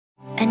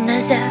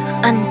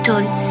another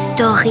untold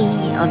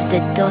story of the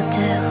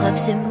daughter of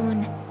the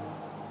moon.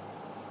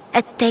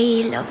 A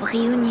tale of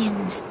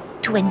reunions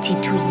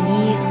 22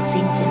 years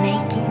in the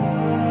making.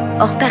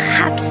 Or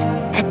perhaps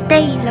a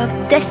tale of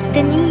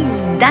destinies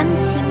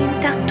dancing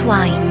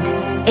intertwined.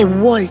 A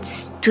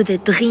waltz to the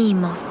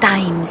dream of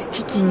time's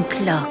ticking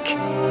clock.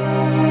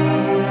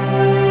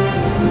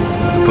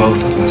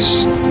 Both of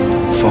us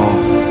fall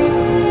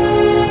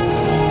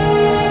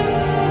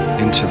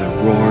into the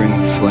roaring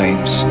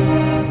flames.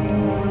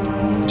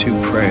 Two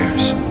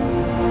prayers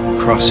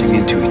crossing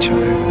into each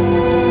other.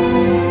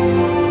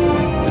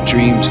 The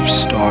dreams of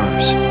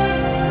stars,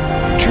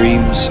 the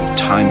dreams of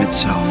time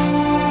itself.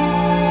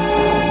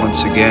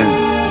 Once again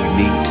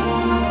we meet,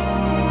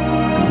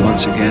 and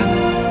once again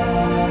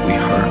we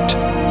hurt.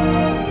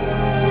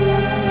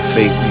 A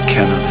fate we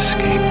cannot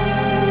escape,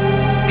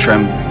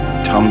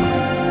 trembling,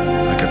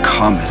 tumbling like a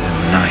comet in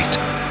the night.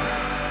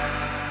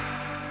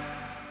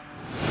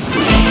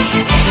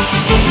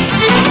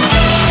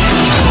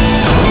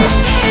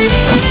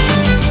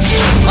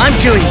 I'm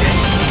doing this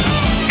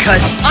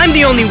because I'm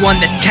the only one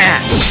that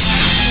can.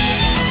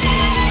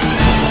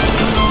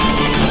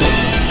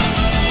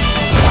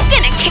 I'm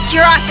gonna kick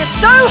your asses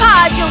so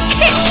hard you'll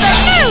kiss the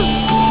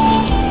news!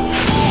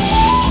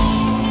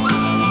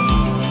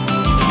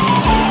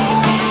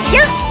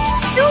 Bien,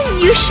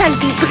 soon you shall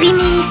be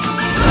dreaming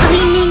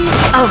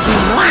of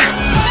moi.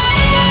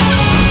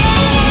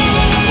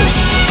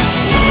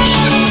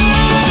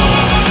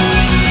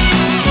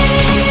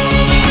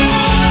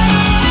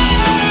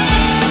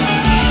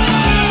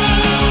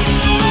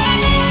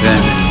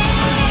 Then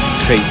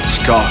fate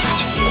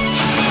scoffed.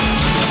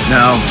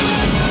 Now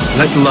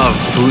let love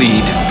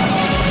bleed.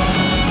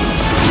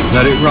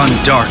 Let it run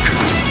darker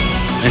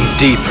and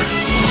deeper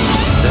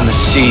than the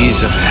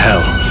seas of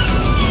hell.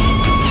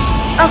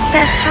 Or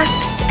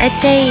perhaps a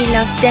tale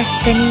of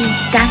destinies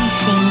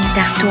dancing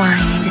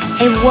intertwined.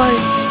 A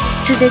waltz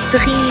to the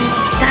dream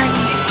of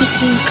time's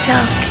ticking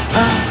clock.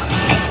 Or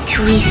a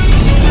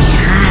twisted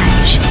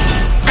mirage.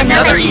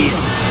 Another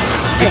Eden.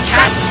 The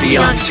cat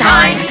beyond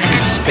time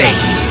and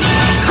space.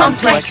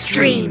 Complex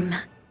dream.